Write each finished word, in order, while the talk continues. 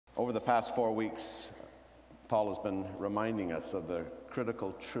Over the past 4 weeks, Paul has been reminding us of the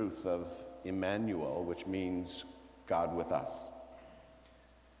critical truth of Emmanuel, which means God with us.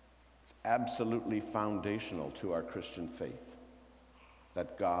 It's absolutely foundational to our Christian faith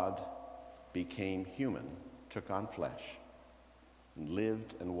that God became human, took on flesh, and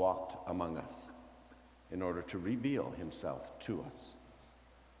lived and walked among us in order to reveal himself to us.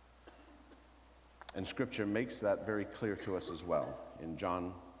 And Scripture makes that very clear to us as well. In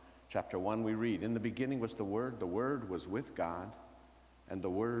John chapter 1 we read, "In the beginning was the Word was with God, and the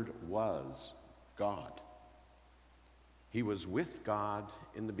Word was God." He was with God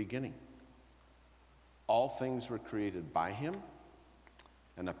in the beginning. All things were created by him,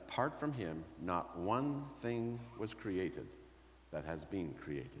 and apart from him, not one thing was created that has been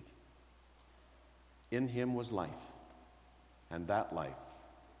created. In him was life, and that life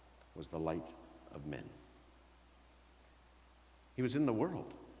was the light of men. He was in the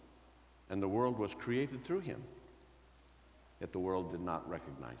world, and the world was created through him, yet the world did not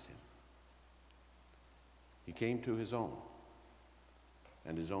recognize him. He came to his own,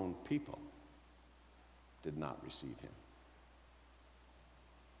 and his own people did not receive him.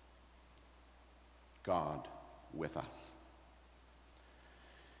 God with us.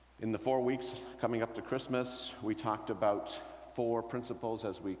 In the 4 weeks coming up to Christmas, we talked about 4 principles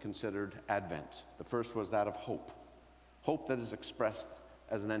as we considered Advent. The first was that of hope. Hope that is expressed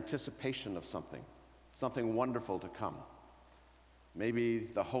as an anticipation of something wonderful to come. Maybe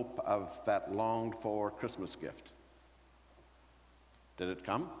the hope of that longed-for Christmas gift. Did it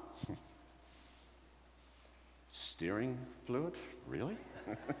come? Steering fluid? Really?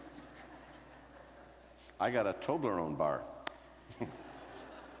 I got a Toblerone bar.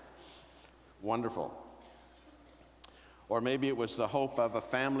 Wonderful. Or maybe it was the hope of a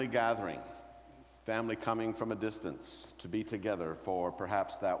family gathering, family coming from a distance to be together for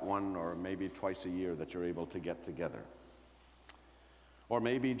perhaps that one or maybe twice a year that you're able to get together. Or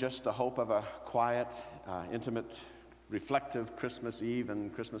maybe just the hope of a quiet, intimate, reflective Christmas Eve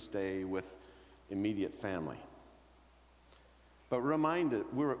and Christmas Day with immediate family. But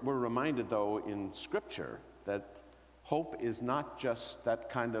we're reminded, though, in Scripture that hope is not just that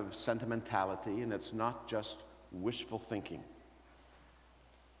kind of sentimentality, and it's not just wishful thinking.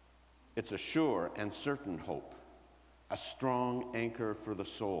 It's a sure and certain hope, a strong anchor for the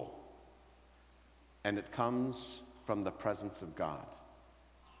soul. And it comes from the presence of God,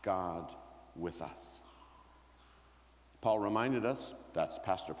 God with us. Paul reminded us, that's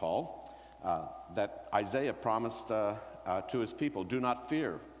Pastor Paul, that Isaiah promised to his people, "Do not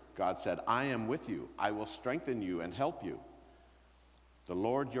fear," God said, "I am with you. I will strengthen you and help you. The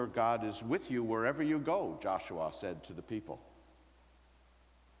Lord your God is with you wherever you go," Joshua said to the people.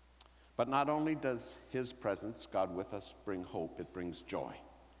 But not only does his presence, God with us, bring hope, it brings joy.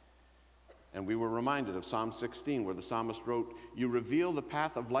 And we were reminded of Psalm 16, where the psalmist wrote, "You reveal the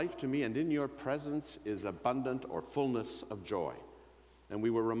path of life to me, and in your presence is abundant or fullness of joy." And we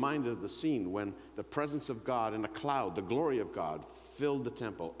were reminded of the scene when the presence of God in a cloud, the glory of God, filled the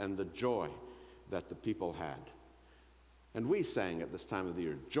temple, and the joy that the people had. And we sang at this time of the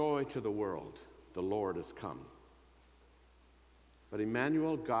year, "Joy to the world, the Lord has come." But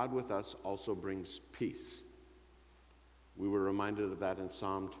Emmanuel, God with us, also brings peace. We were reminded of that in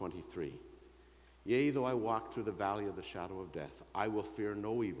Psalm 23. "Yea, though I walk through the valley of the shadow of death, I will fear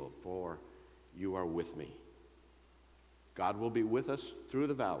no evil, for you are with me." God will be with us through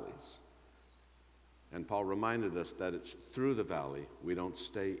the valleys. And Paul reminded us that it's through the valley. We don't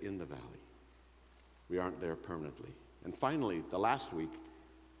stay in the valley. We aren't there permanently. And finally, the last week,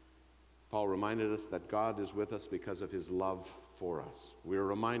 Paul reminded us that God is with us because of his love for us. We are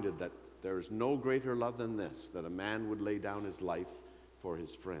reminded that there is no greater love than this, that a man would lay down his life for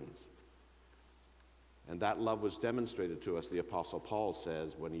his friends. And that love was demonstrated to us, the Apostle Paul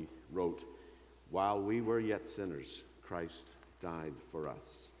says, when he wrote, "While we were yet sinners, Christ died for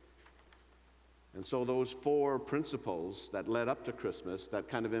us." And so those 4 principles that led up to Christmas, that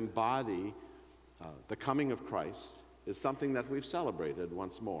kind of embody the coming of Christ, is something that we've celebrated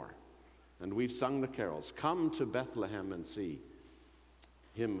once more. And we've sung the carols, "Come to Bethlehem and see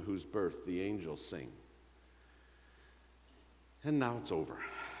him whose birth the angels sing." And now it's over.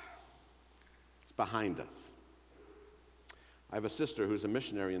 It's behind us. I have a sister who's a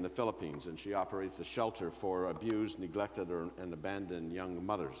missionary in the Philippines, and she operates a shelter for abused, neglected, and abandoned young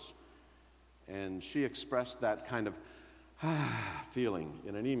mothers. And she expressed that kind of feeling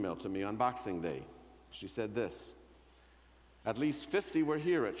in an email to me on Boxing Day. She said this, "At least 50 were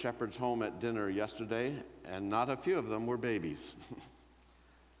here at Shepherd's Home at dinner yesterday, and not a few of them were babies.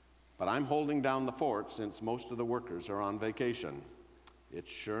 But I'm holding down the fort since most of the workers are on vacation. It's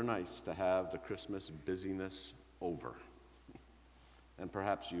sure nice to have the Christmas busyness over. And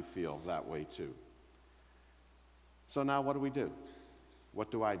perhaps you feel that way too. So now what do? What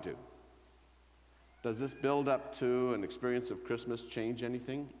do I do? Does this build up to an experience of Christmas change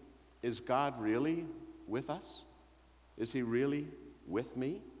anything? Is God really with us? Is he really with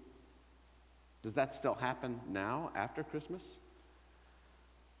me? Does that still happen now after Christmas?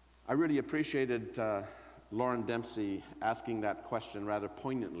 I really appreciated Lauren Dempsey asking that question rather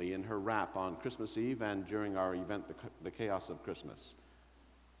poignantly in her rap on Christmas Eve and during our event, The Chaos of Christmas.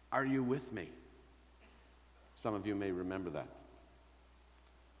 Are you with me? Some of you may remember that.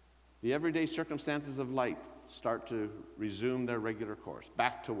 The everyday circumstances of life start to resume their regular course,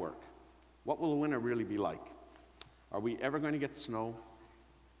 back to work. What will the winter really be like? Are we ever going to get snow?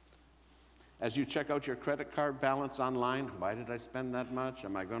 As you check out your credit card balance online, why did I spend that much?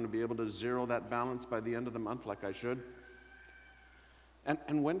 Am I going to be able to zero that balance by the end of the month like I should?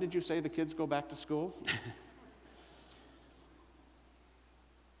 And when did you say the kids go back to school?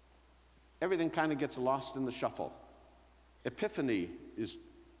 Everything kind of gets lost in the shuffle. Epiphany is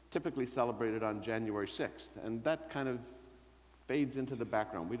typically celebrated on January 6th, and that kind of fades into the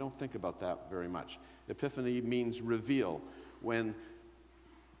background. We don't think about that very much. Epiphany means reveal, when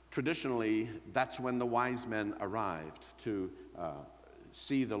traditionally that's when the wise men arrived to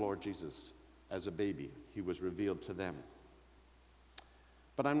see the Lord Jesus as a baby. He was revealed to them.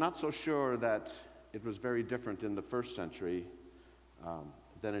 But I'm not so sure that it was very different in the first century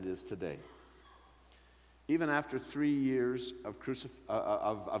than it is today. Even after 3 years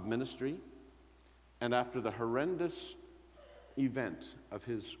of ministry, and after the horrendous event of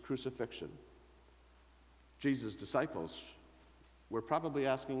his crucifixion, Jesus' disciples were probably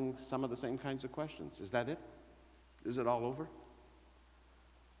asking some of the same kinds of questions. Is that it? Is it all over?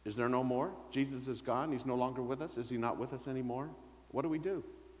 Is there no more? Jesus is gone. He's no longer with us. Is he not with us anymore? What do we do?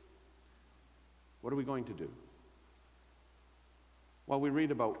 What are we going to do? Well, we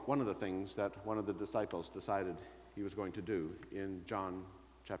read about one of the things that one of the disciples decided he was going to do in John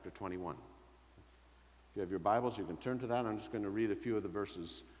chapter 21. If you have your Bibles, you can turn to that. I'm just going to read a few of the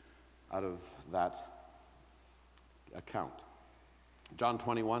verses out of that account. John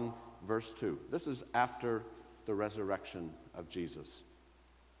 21, verse 2. This is after the resurrection of Jesus.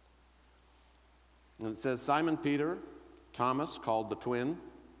 And it says, Simon Peter, Thomas called the twin,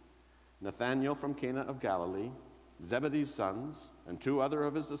 Nathanael from Cana of Galilee, Zebedee's sons, and 2 other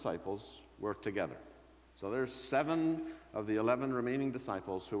of his disciples were together. So there's 7 of the 11 remaining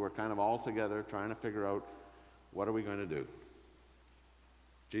disciples who were kind of all together trying to figure out, what are we going to do?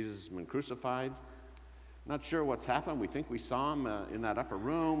 Jesus has been crucified. Not sure what's happened. We think we saw him in that upper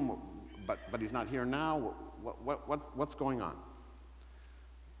room, but he's not here now. What's going on?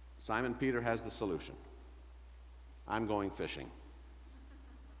 Simon Peter has the solution. I'm going fishing.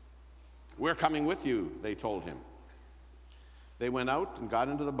 We're coming with you, they told him. They went out and got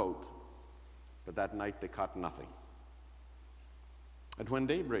into the boat, but that night they caught nothing. And when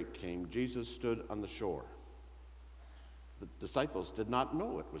daybreak came, Jesus stood on the shore. The disciples did not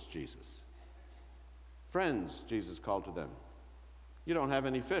know it was Jesus. Friends, Jesus called to them, you don't have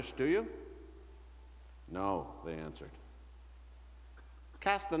any fish, do you? No, they answered.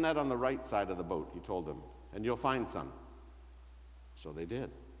 Cast the net on the right side of the boat, he told them, and you'll find some. So they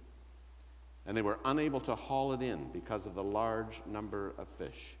did. And they were unable to haul it in because of the large number of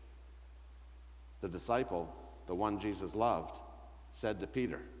fish. The disciple, the one Jesus loved, said to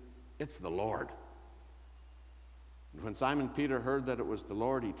Peter, it's the Lord. And when Simon Peter heard that it was the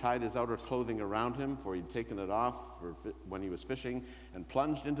Lord, he tied his outer clothing around him, for he'd taken it off when he was fishing, and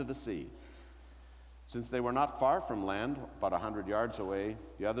plunged into the sea. Since they were not far from land, about 100 yards away,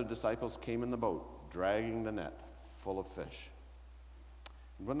 the other disciples came in the boat, dragging the net full of fish.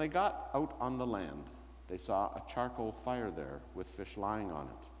 And when they got out on the land, they saw a charcoal fire there with fish lying on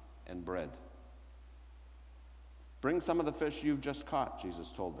it and bread. Bring some of the fish you've just caught,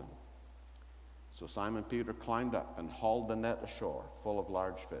 Jesus told them. So Simon Peter climbed up and hauled the net ashore full of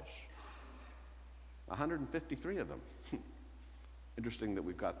large fish. 153 of them. Interesting that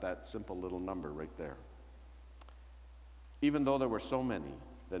we've got that simple little number right there. Even though there were so many,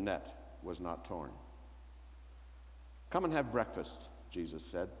 the net was not torn. Come and have breakfast, Jesus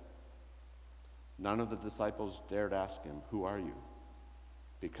said. None of the disciples dared ask him, who are you?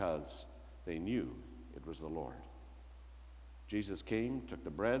 Because they knew it was the Lord. Jesus came, took the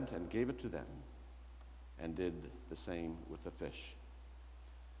bread, and gave it to them, and did the same with the fish.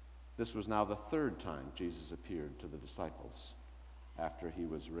 This was now the 3rd time Jesus appeared to the disciples after he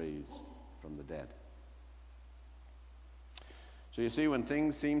was raised from the dead. So you see, when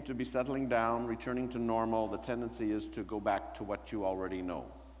things seem to be settling down, returning to normal, the tendency is to go back to what you already know.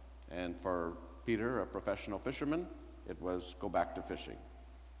 And for Peter, a professional fisherman, it was go back to fishing.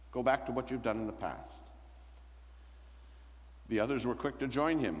 Go back to what you've done in the past. The others were quick to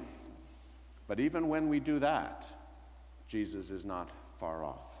join him. But even when we do that, Jesus is not far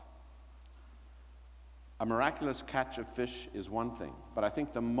off. A miraculous catch of fish is one thing, but I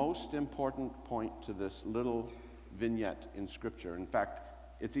think the most important point to this little vignette in Scripture, in fact,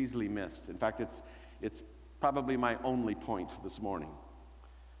 it's easily missed. In fact, it's probably my only point this morning.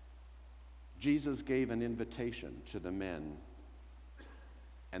 Jesus gave an invitation to the men,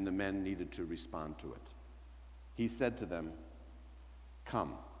 and the men needed to respond to it. He said to them,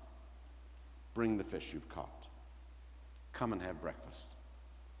 "Come, bring the fish you've caught. Come and have breakfast."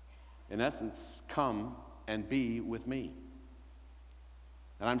 In essence, come and be with me.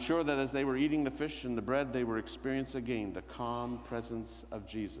 And I'm sure that as they were eating the fish and the bread, they were experiencing again the calm presence of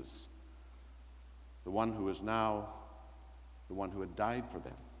Jesus, the one who is now the one who had died for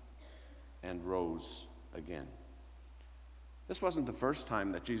them and rose again. This wasn't the first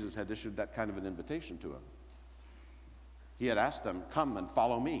time that Jesus had issued that kind of an invitation to them. He had asked them, "Come and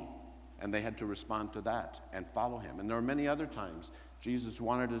follow me." And they had to respond to that and follow him. And there are many other times Jesus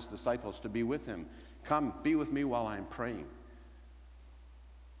wanted his disciples to be with him. "Come, be with me while I'm praying.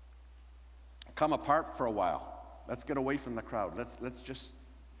 Come apart for a while. Let's get away from the crowd. Let's just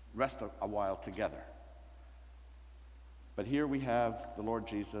rest a while together." But here we have the Lord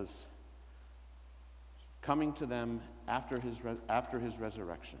Jesus coming to them after his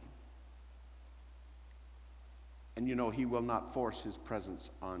resurrection. And you know, he will not force his presence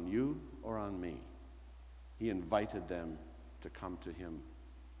on you or on me. He invited them to come to him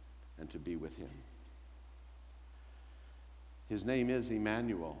and to be with him. His name is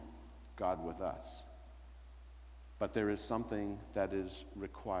Emmanuel, God with us. But there is something that is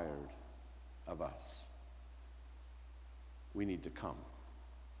required of us. We need to come.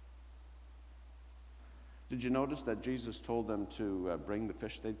 Did you notice that Jesus told them to bring the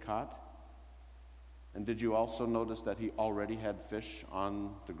fish they'd caught? And did you also notice that he already had fish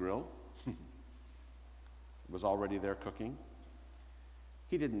on the grill? It was already there cooking.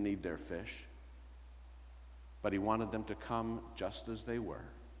 He didn't need their fish, but he wanted them to come just as they were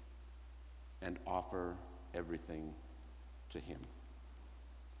and offer everything to him.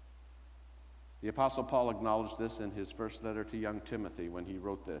 The Apostle Paul acknowledged this in his first letter to young Timothy when he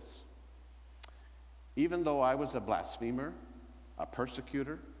wrote this: "Even though I was a blasphemer, a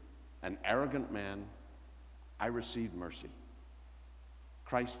persecutor, an arrogant man, I received mercy.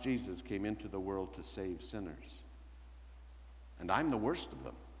 Christ Jesus came into the world to save sinners. And I'm the worst of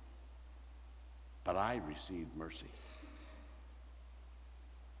them, but I received mercy."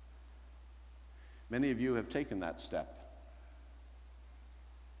 Many of you have taken that step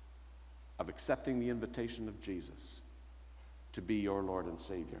of accepting the invitation of Jesus to be your Lord and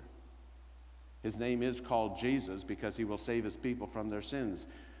Savior. His name is called Jesus because he will save his people from their sins.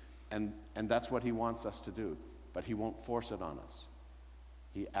 And that's what he wants us to do. But he won't force it on us.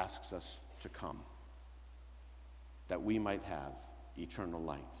 He asks us to come, that we might have eternal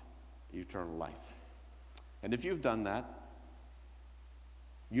light, eternal life. And if you've done that,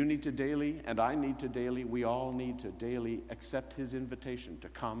 you need to daily, and I need to daily, we all need to daily accept his invitation to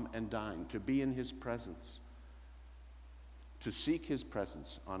come and dine, to be in his presence, to seek his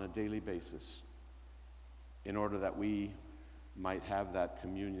presence on a daily basis in order that we might have that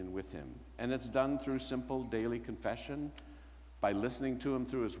communion with him. And it's done through simple daily confession, by listening to him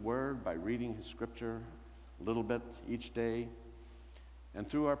through his word, by reading his scripture a little bit each day, and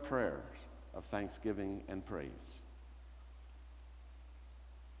through our prayers of thanksgiving and praise.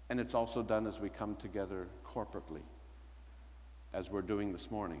 And it's also done as we come together corporately, as we're doing this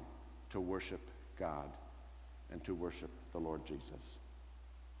morning, to worship God and to worship the Lord Jesus.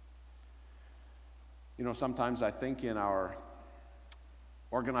 You know, sometimes I think in our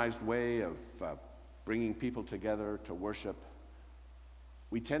organized way of bringing people together to worship,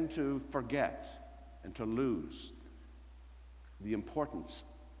 we tend to forget and to lose the importance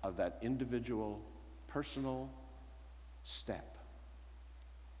of that individual, personal step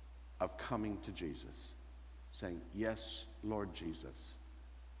of coming to Jesus, saying, "Yes, Lord Jesus,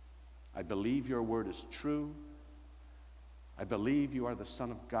 I believe your word is true. I believe you are the Son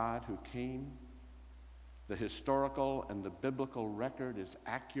of God who came. The historical and the biblical record is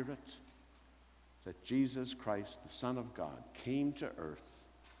accurate that Jesus Christ, the Son of God, came to earth,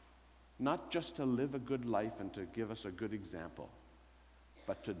 not just to live a good life and to give us a good example,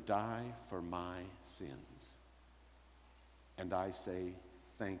 but to die for my sins. And I say,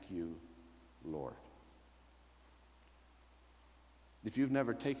 thank you, Lord." If you've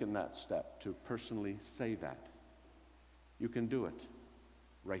never taken that step to personally say that, you can do it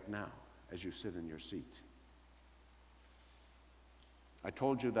right now as you sit in your seat. I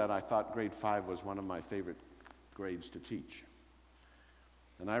told you that I thought grade 5 was one of my favorite grades to teach.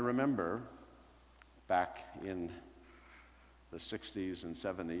 And I remember back in the 60s and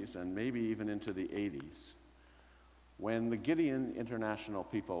 70s, and maybe even into the 80s, when the Gideon International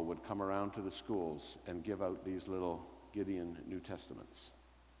people would come around to the schools and give out these little Gideon New Testaments.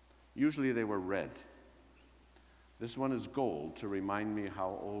 Usually they were red. This one is gold to remind me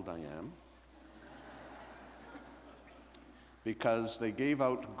how old I am, because they gave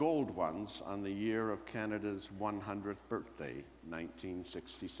out gold ones on the year of Canada's 100th birthday,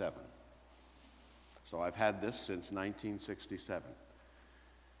 1967. So I've had this since 1967.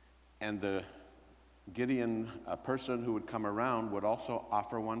 And the Gideon person who would come around would also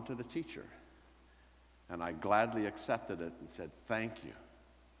offer one to the teacher. And I gladly accepted it and said, "Thank you."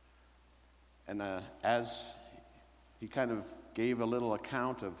 And as he kind of gave a little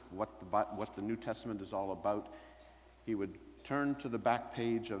account of what the New Testament is all about, he would turn to the back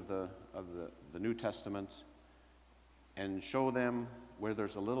page of the New Testament and show them where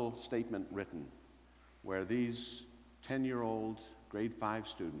there's a little statement written where these 10-year-old grade 5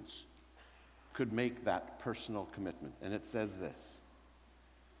 students could make that personal commitment. And it says this: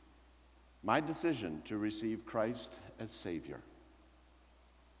 "My decision to receive Christ as Savior,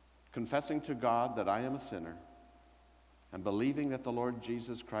 confessing to God that I am a sinner, and believing that the Lord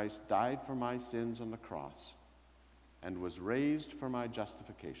Jesus Christ died for my sins on the cross and was raised for my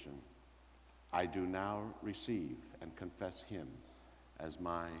justification, I do now receive and confess him as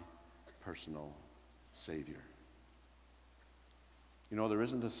my personal Savior." You know, there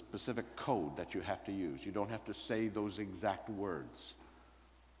isn't a specific code that you have to use. You don't have to say those exact words.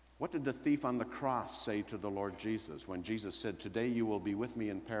 What did the thief on the cross say to the Lord Jesus when Jesus said, "Today you will be with me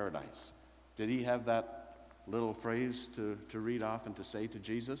in paradise"? Did he have that little phrase to read off and to say to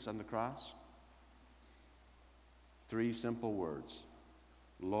Jesus on the cross? 3 simple words: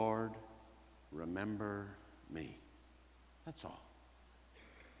 "Lord, remember me." That's all.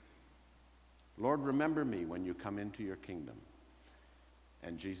 "Lord, remember me when you come into your kingdom."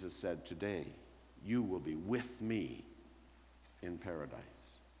 And Jesus said, "Today you will be with me in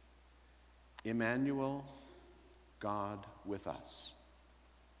paradise." Emmanuel, God with us.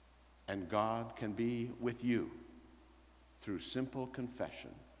 And God can be with you through simple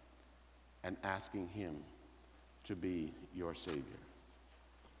confession and asking him to be your Savior.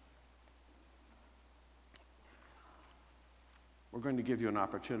 We're going to give you an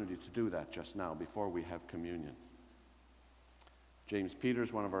opportunity to do that just now before we have communion. James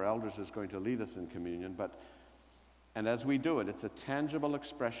Peters, one of our elders, is going to lead us in communion, and as we do it, it's a tangible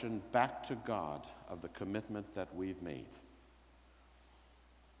expression back to God of the commitment that we've made.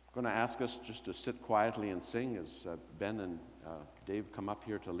 I'm going to ask us just to sit quietly and sing as Ben and Dave come up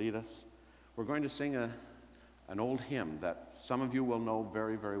here to lead us. We're going to sing an old hymn that some of you will know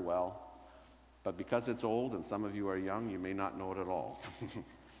very, very well, but because it's old and some of you are young, you may not know it at all.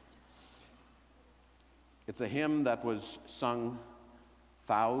 It's a hymn that was sung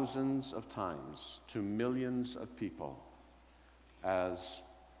thousands of times to millions of people as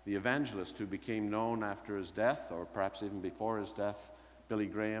the evangelist who became known after his death, or perhaps even before his death, Billy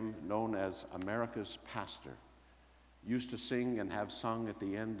Graham, known as America's pastor, used to sing and have sung at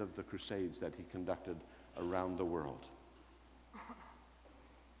the end of the crusades that he conducted around the world.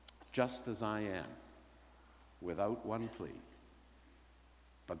 "Just as I am, without one plea,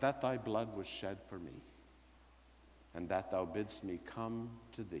 but that thy blood was shed for me, and that thou bidst me come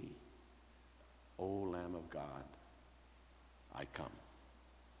to thee, O Lamb of God, I come."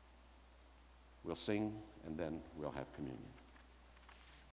 We'll sing, and then we'll have communion.